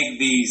going to take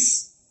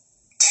these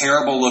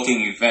terrible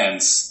looking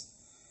events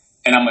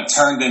and I'm going to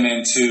turn them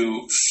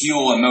into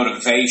fuel and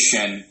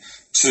motivation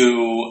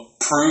to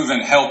prove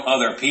and help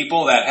other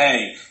people that,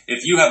 hey,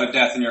 if you have a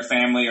death in your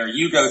family or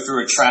you go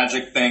through a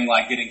tragic thing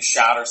like getting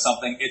shot or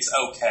something, it's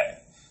okay,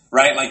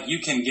 right? Like you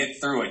can get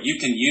through it. You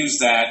can use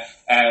that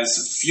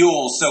as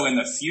fuel. So in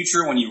the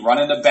future, when you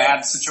run into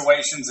bad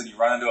situations and you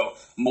run into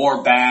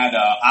more bad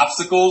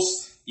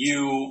obstacles,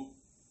 you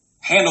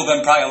handle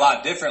them probably a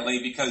lot differently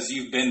because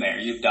you've been there,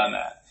 you've done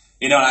that.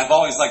 And I've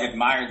always like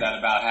admired that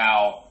about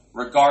how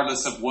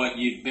regardless of what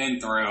you've been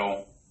through,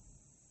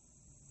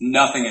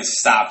 nothing has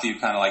stopped you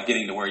kind of like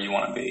getting to where you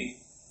want to be.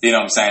 You know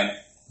what I'm saying?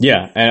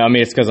 Yeah. And I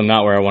mean, it's because I'm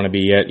not where I want to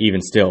be yet,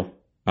 even still.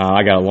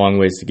 I got a long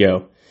ways to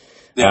go.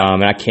 Yeah.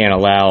 And I can't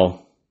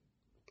allow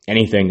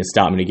anything to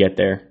stop me to get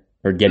there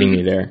or getting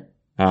me there.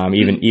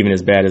 Even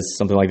as bad as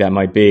something like that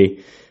might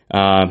be,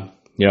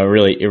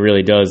 it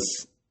really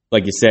does.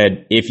 Like you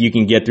said, if you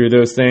can get through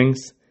those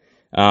things,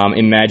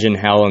 imagine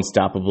how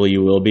unstoppable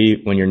you will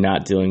be when you're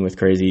not dealing with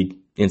crazy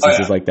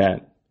instances like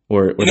that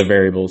or the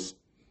variables.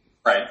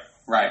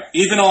 Right.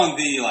 Even on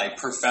the like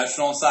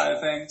professional side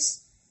of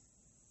things,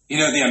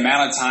 the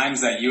amount of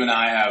times that you and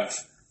I have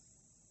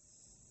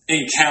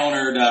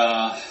encountered,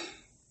 how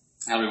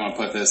do we want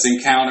to put this?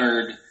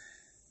 Encountered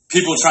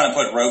people trying to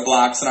put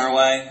roadblocks in our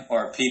way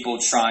or people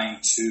trying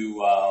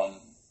to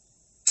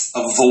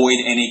avoid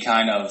any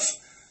kind of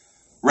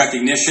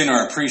recognition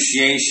or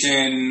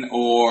appreciation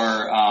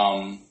or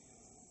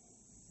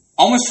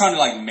almost trying to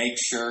like make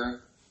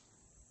sure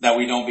that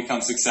we don't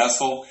become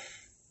successful.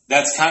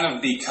 That's kind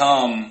of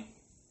become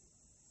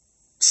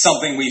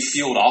something we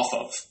fueled off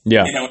of.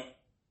 Yeah.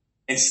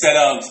 Instead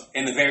of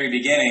in the very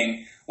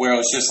beginning where it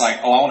was just like,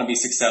 oh, I want to be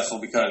successful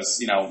because,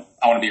 you know,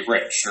 I want to be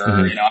rich or,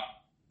 Mm-hmm. you know,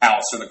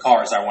 house or the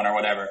cars I want or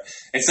whatever.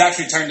 It's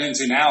actually turned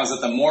into now is that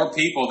the more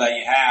people that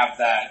you have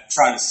that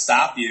try to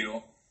stop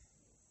you,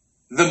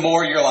 the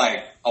more you're like,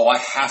 oh, I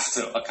have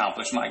to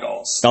accomplish my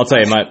goals. I'll tell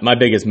you, my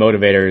biggest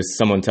motivator is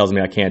someone tells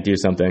me I can't do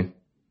something.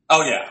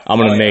 Oh, yeah. I'm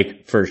going to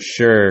make for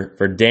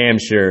damn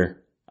sure,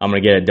 I'm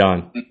going to get it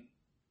done.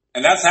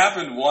 And that's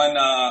happened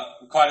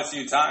quite a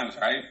few times,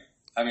 right?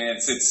 I mean,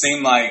 it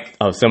seemed like...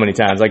 Oh, so many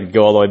times. I could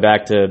go all the way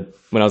back to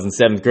when I was in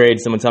 7th grade.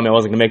 Someone told me I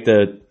wasn't going to make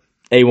the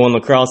A1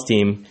 lacrosse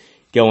team,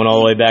 going all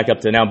the way back up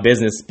to now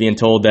business, being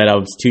told that I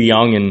was too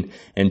young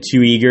and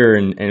too eager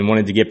and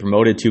wanted to get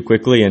promoted too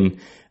quickly. And,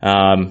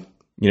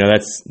 you know,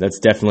 that's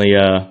definitely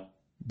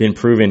been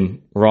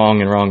proven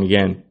wrong and wrong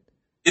again.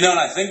 You know, and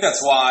I think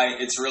that's why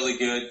it's really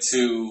good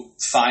to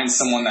find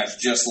someone that's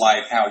just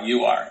like how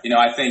you are. You know,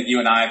 I think you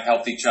and I have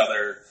helped each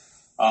other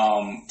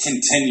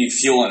continue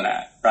fueling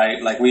that,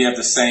 right? Like we have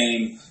the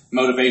same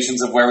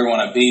motivations of where we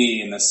want to be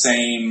and the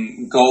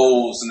same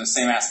goals and the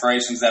same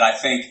aspirations that I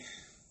think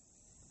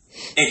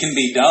it can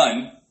be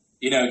done,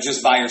 you know,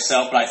 just by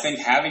yourself. But I think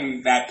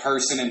having that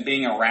person and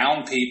being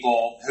around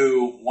people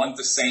who want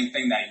the same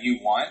thing that you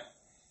want,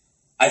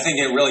 I think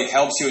it really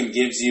helps you and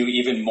gives you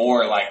even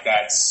more like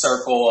that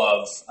circle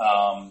of,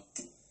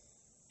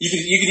 you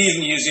could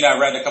even use, you know, I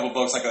read a couple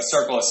books like a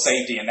circle of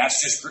safety, and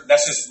that's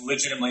just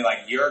legitimately like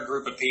your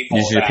group of people.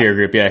 This is your peer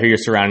group, yeah, who you're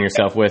surrounding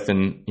yourself with,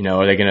 and you know,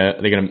 are they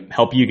gonna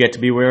help you get to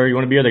be where you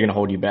want to be, or are they gonna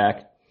hold you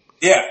back?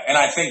 Yeah, and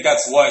I think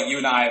that's what you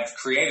and I have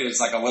created is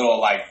like a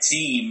little like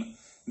team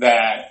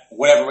that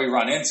whatever we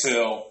run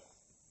into,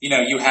 you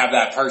know, you have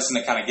that person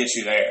that kind of gets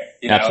you there.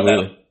 You know,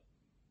 absolutely.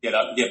 Get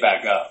up, get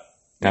back up.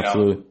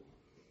 Absolutely. Know?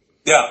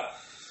 Yeah.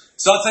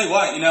 So I'll tell you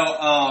what, you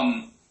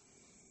know,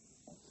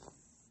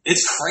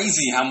 it's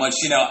crazy how much,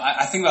 you know,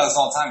 I think about this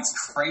all the time. It's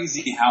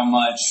crazy how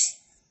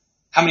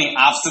many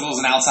obstacles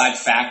and outside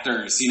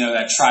factors, you know,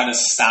 that try to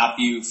stop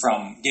you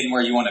from getting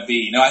where you want to be.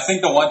 You know, I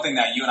think the one thing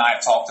that you and I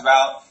have talked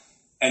about,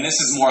 and this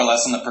is more or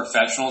less on the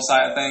professional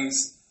side of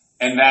things,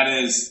 and that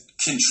is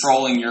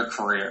controlling your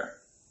career.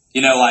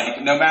 You know,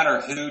 like no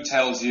matter who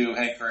tells you,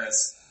 hey,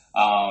 Chris,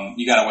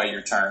 you got to wait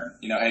your turn.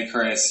 You know, hey,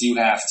 Chris, you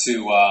have to,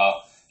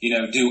 you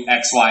know, do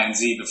X, Y, and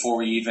Z before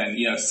we even,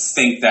 you know,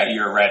 think that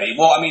you're ready.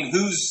 Well, I mean,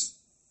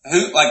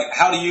 like,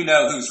 how do you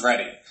know who's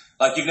ready?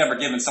 Like, you've never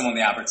given someone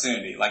the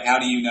opportunity. Like, how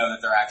do you know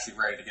that they're actually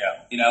ready to go?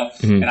 You know?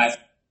 Mm-hmm. And I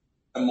think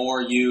the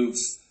more you've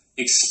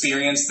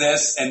experienced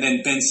this and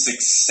then been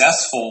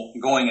successful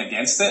going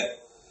against it,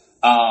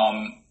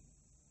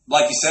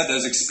 like you said,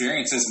 those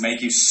experiences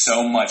make you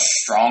so much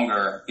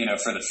stronger, you know,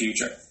 for the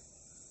future.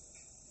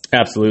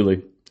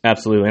 Absolutely.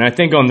 Absolutely. And I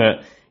think on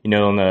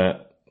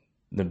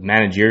the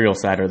managerial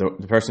side, or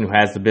the person who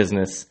has the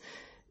business,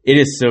 it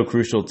is so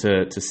crucial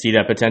to see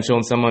that potential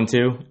in someone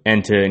too,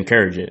 and to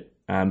encourage it.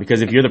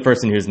 Because if you're the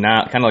person who's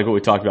not, kind of like what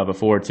we talked about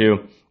before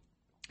too,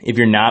 if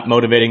you're not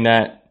motivating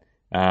that,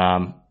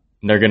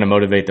 they're going to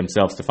motivate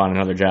themselves to find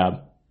another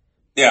job.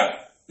 Yeah.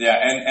 Yeah.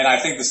 And I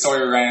think the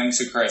story we ran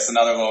into, Chris,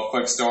 another little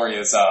quick story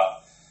is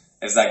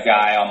that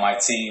guy on my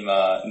team,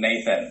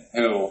 Nathan,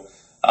 who,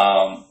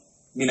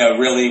 you know,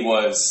 really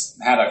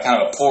had a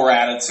kind of a poor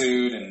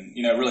attitude and,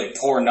 you know, really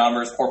poor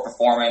numbers, poor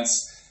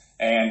performance.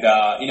 And,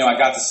 you know, I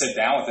got to sit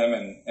down with him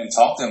and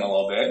talk to him a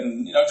little bit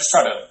and, you know, just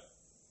try to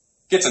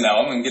get to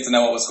know him and get to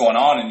know what was going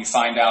on. And you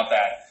find out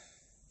that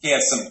he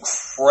had some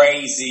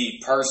crazy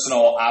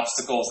personal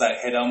obstacles that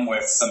hit him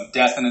with some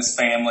death in his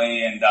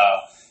family and,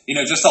 you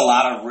know, just a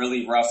lot of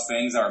really rough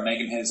things that were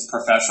making his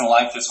professional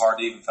life just hard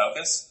to even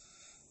focus.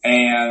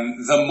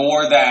 And the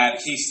more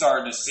that he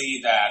started to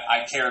see that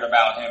I cared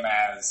about him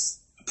as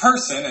a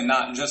person and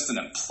not just an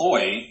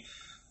employee,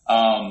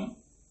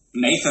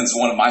 Nathan's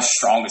one of my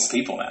strongest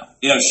people now.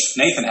 You know,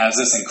 Nathan has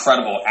this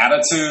incredible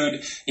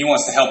attitude. He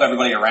wants to help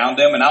everybody around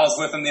him. And I was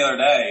with him the other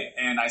day,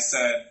 and I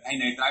said, hey,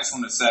 Nathan, I just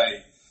want to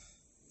say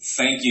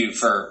thank you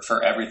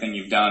for everything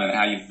you've done and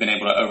how you've been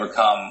able to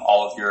overcome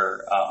all of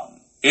your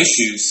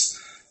issues,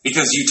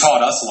 because you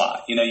taught us a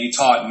lot. You know, you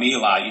taught me a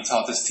lot. You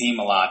taught this team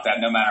a lot, that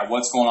no matter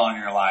what's going on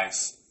in your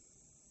life,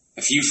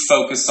 if you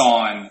focus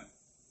on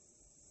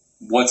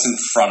what's in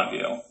front of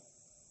you,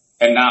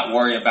 and not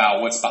worry about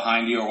what's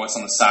behind you or what's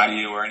on the side of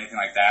you or anything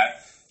like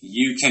that,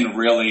 you can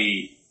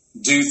really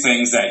do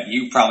things that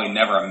you probably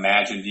never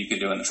imagined you could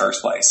do in the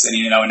first place. And,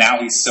 you know,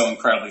 now he's so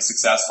incredibly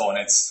successful, and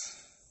it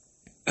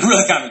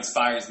really kind of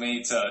inspires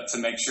me to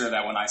make sure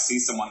that when I see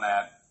someone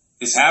that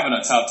is having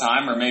a tough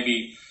time or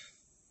maybe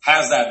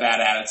has that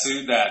bad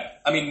attitude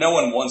that, I mean, no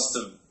one wants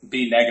to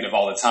be negative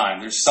all the time.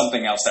 There's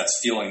something else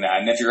that's fueling that.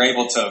 And if you're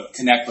able to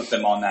connect with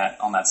them on that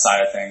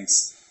side of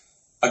things,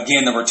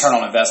 again, the return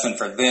on investment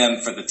for them,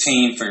 for the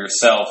team, for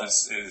yourself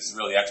is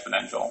really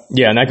exponential.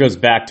 Yeah, and that goes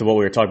back to what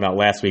we were talking about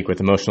last week with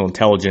emotional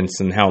intelligence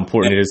and how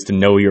important it is to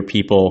know your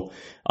people,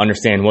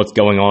 understand what's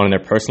going on in their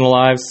personal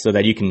lives so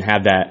that you can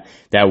have that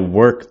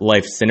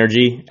work-life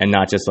synergy and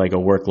not just like a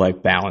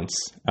work-life balance.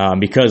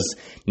 Because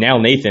now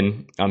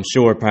Nathan, I'm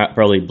sure,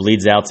 probably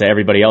bleeds out to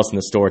everybody else in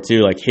the store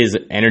too. Like his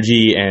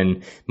energy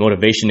and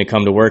motivation to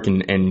come to work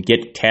and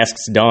get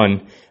tasks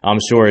done, I'm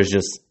sure is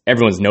just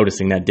everyone's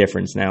noticing that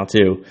difference now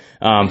too.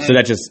 So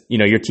that just,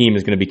 your team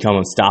is going to become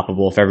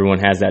unstoppable if everyone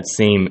has that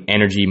same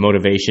energy,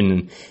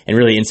 motivation, and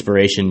really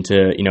inspiration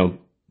to,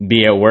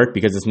 be at work,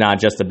 because it's not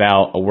just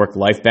about a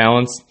work-life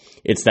balance.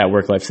 It's that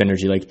work-life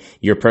synergy, like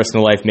your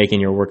personal life making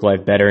your work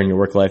life better and your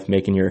work life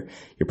making your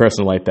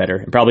personal life better,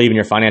 and probably even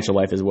your financial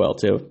life as well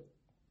too.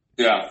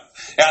 Yeah.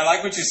 I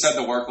like what you said,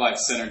 the work-life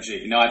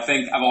synergy. I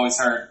think I've always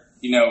heard,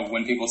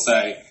 when people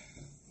say,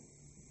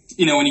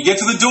 when you get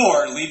to the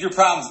door, leave your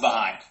problems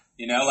behind.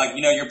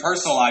 Your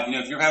personal life,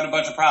 if you're having a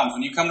bunch of problems,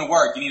 when you come to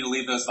work, you need to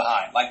leave those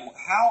behind. Like,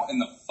 how in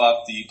the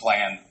fuck do you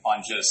plan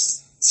on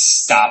just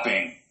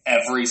stopping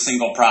every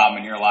single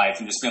problem in your life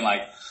and just being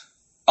like,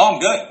 oh, I'm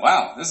good.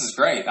 Wow, this is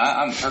great.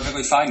 I'm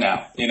perfectly fine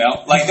now.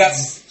 Like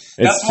it's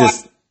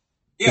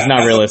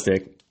not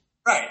realistic.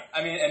 Right.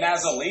 And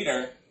as a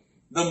leader,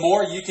 the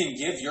more you can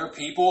give your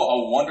people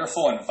a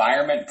wonderful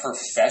environment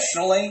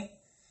professionally,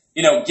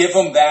 give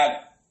them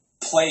that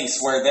place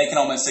where they can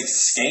almost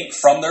escape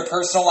from their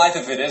personal life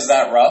if it is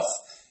that rough.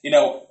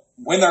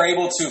 When they're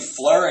able to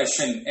flourish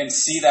and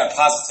see that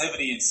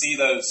positivity and see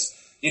those,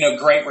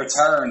 great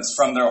returns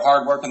from their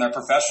hard work and their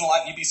professional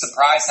life, you'd be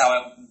surprised how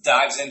it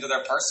dives into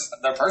their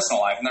personal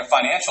life and their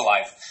financial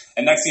life.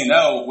 And next thing you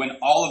know, when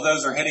all of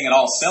those are hitting at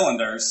all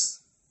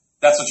cylinders,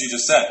 that's what you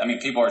just said.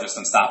 People are just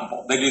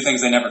unstoppable. They do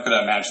things they never could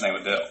have imagined they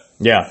would do.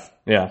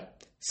 Yeah.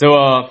 So,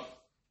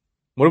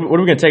 what are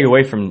we going to take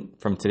away from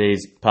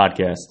today's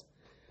podcast?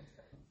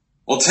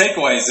 Well,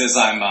 takeaways is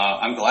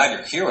I'm glad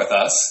you're here with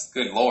us.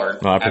 Good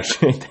Lord. I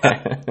appreciate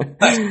that.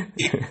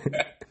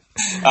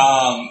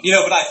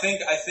 But I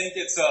think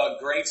it's a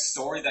great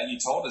story that you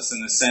told us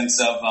in the sense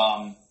of,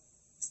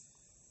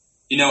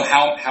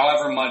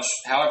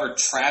 however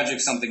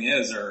tragic something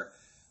is or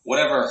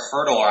whatever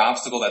hurdle or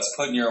obstacle that's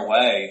put in your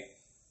way,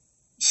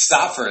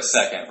 stop for a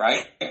second,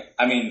 right?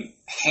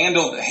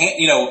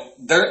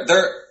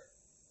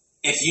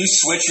 If you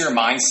switch your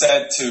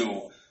mindset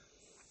to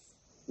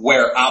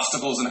where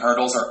obstacles and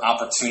hurdles are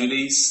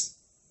opportunities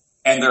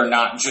and they're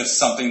not just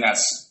something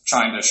that's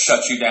trying to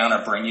shut you down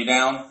or bring you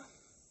down,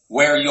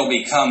 where you'll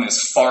become is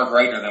far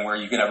greater than where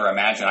you could ever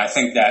imagine. I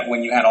think that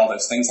when you had all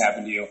those things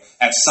happen to you,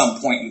 at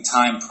some point in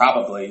time,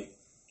 probably,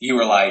 you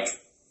were like,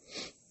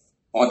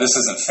 well, this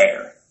isn't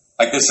fair.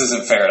 Like, this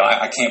isn't fair.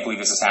 I can't believe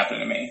this is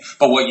happening to me.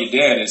 But what you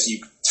did is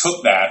you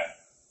took that,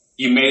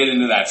 you made it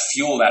into that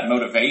fuel, that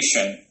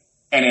motivation,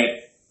 and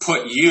it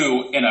put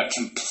you in a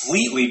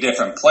completely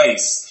different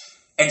place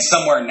and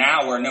somewhere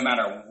now where no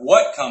matter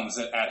what comes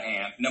at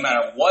hand, no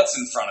matter what's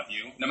in front of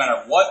you, no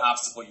matter what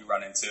obstacle you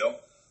run into,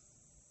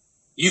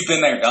 you've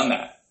been there, done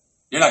that.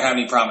 You're not going to have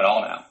any problem at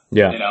all now.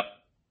 Yeah.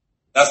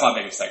 That's my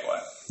biggest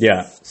takeaway.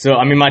 Yeah. So,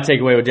 my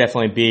takeaway would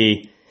definitely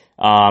be,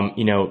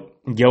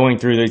 going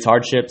through these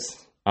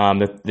hardships,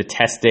 the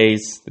test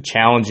days, the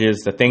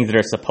challenges, the things that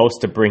are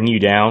supposed to bring you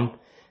down.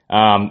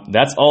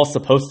 That's all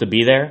supposed to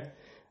be there,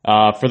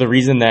 for the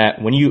reason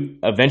that when you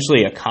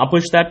eventually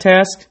accomplish that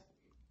task,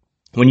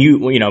 when you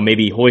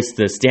maybe hoist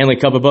the Stanley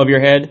Cup above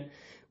your head,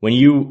 when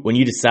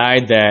you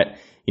decide that,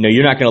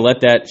 you're not going to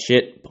let that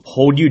shit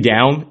hold you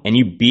down and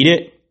you beat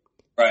it,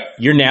 right?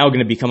 You're now going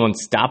to become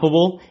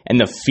unstoppable. And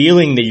the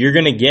feeling that you're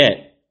going to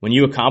get when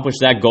you accomplish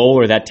that goal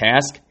or that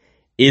task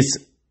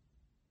is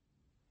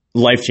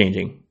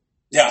life-changing.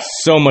 Yeah.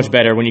 So much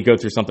better when you go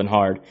through something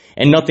hard.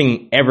 And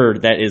nothing ever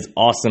that is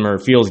awesome or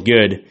feels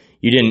good,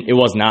 it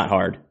was not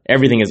hard.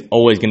 Everything is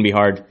always going to be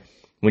hard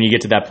when you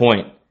get to that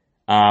point.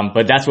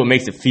 But that's what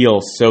makes it feel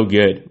so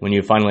good when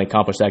you finally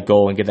accomplish that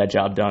goal and get that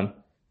job done.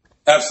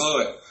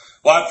 Absolutely.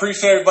 Well, I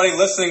appreciate everybody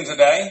listening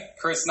today.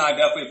 Chris and I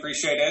definitely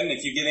appreciate it. And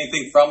if you get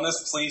anything from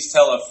this, please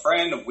tell a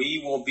friend.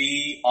 We will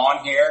be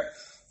on here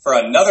for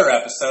another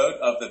episode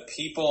of the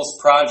People's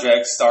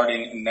Project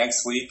starting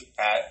next week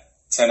at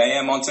 10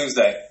 a.m. on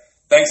Tuesday.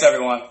 Thanks,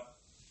 everyone.